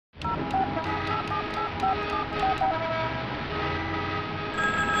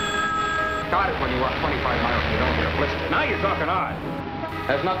Got it when you walk 25 miles and you don't get a blister. Now you're talking odd.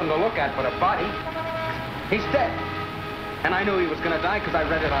 There's nothing to look at but a body. He's dead. And I knew he was going to die because I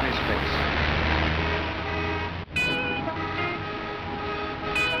read it on his face.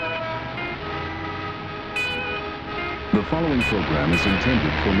 The following program is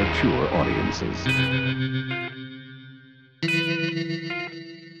intended for mature audiences.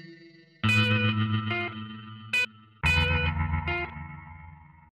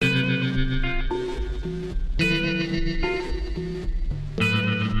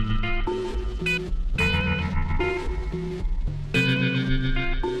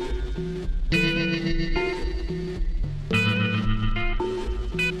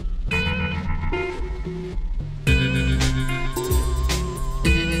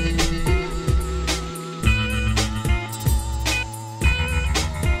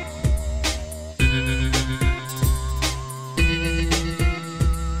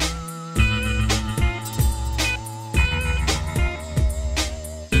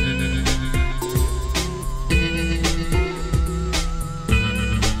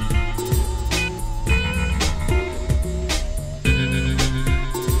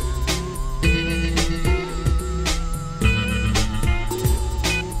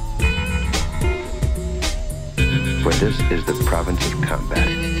 This is the province of combat,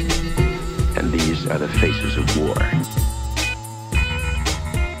 and these are the faces of war.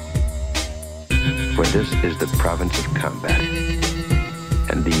 For this is the province of combat,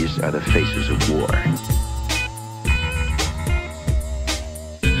 and these are the faces of war.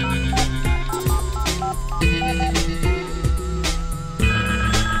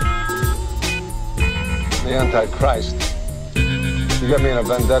 The Antichrist. You got me in a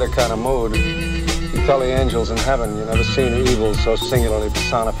vendetta kind of mood. You tell the angels in heaven you never seen evil so singularly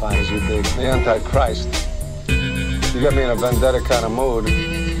personified as you did. The Antichrist. You got me in a vendetta kind of mood.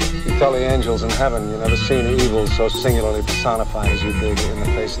 You tell the angels in heaven you never seen evil so singularly personified as you did in the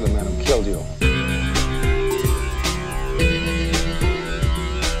face of the men who killed you.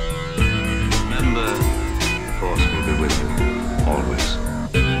 Remember, the Force will be with you, always.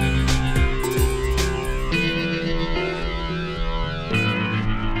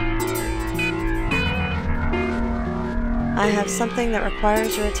 I have something that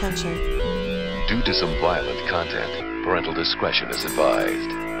requires your attention. Due to some violent content, parental discretion is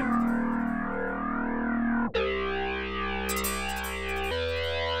advised.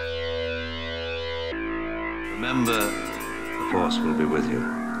 Remember, the Force will be with you,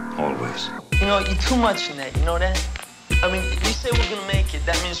 always. You know, you're too much in that, you know that? I mean, you say we're gonna make it,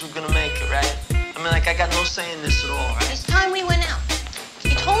 that means we're gonna make it, right? I mean, like, I got no say in this at all, right? It's time we went out.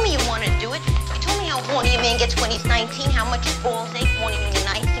 You told me you wanted to do it. You told me how horny a man gets when he's 19, how much his balls ache morning and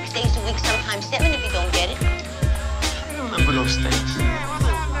night, 6 days a week, sometimes 7 if you don't get it. I remember those things.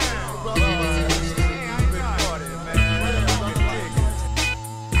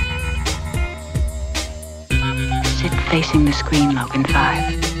 Sit facing the screen, Logan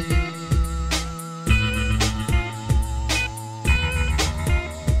 5.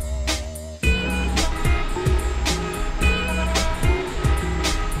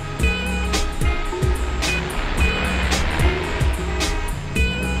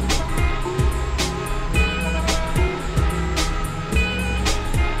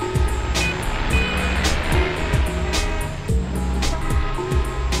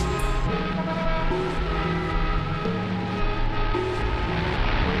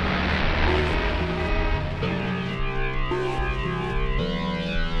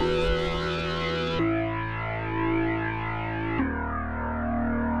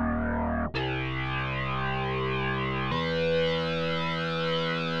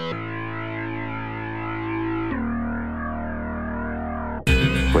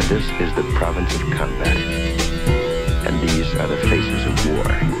 For this is the province of combat, and these are the faces of war.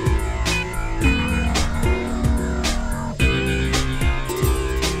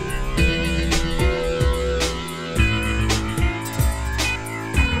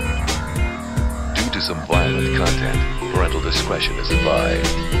 Due to some violent content, parental discretion is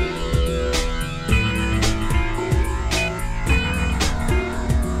advised.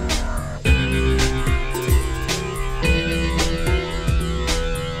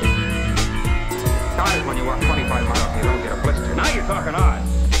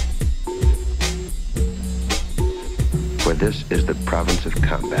 For this is the province of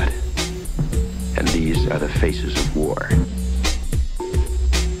combat, and these are the faces of war.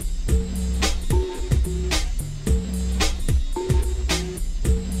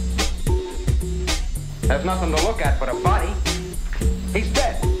 There's nothing to look at but a body. He's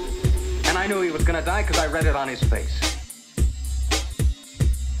dead. And I knew he was going to die because I read it on his face.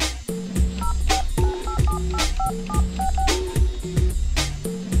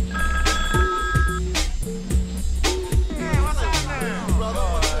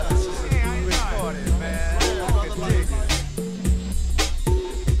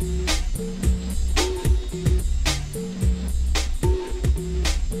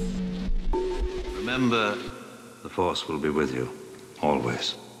 remember, the Force will be with you,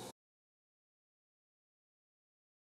 always.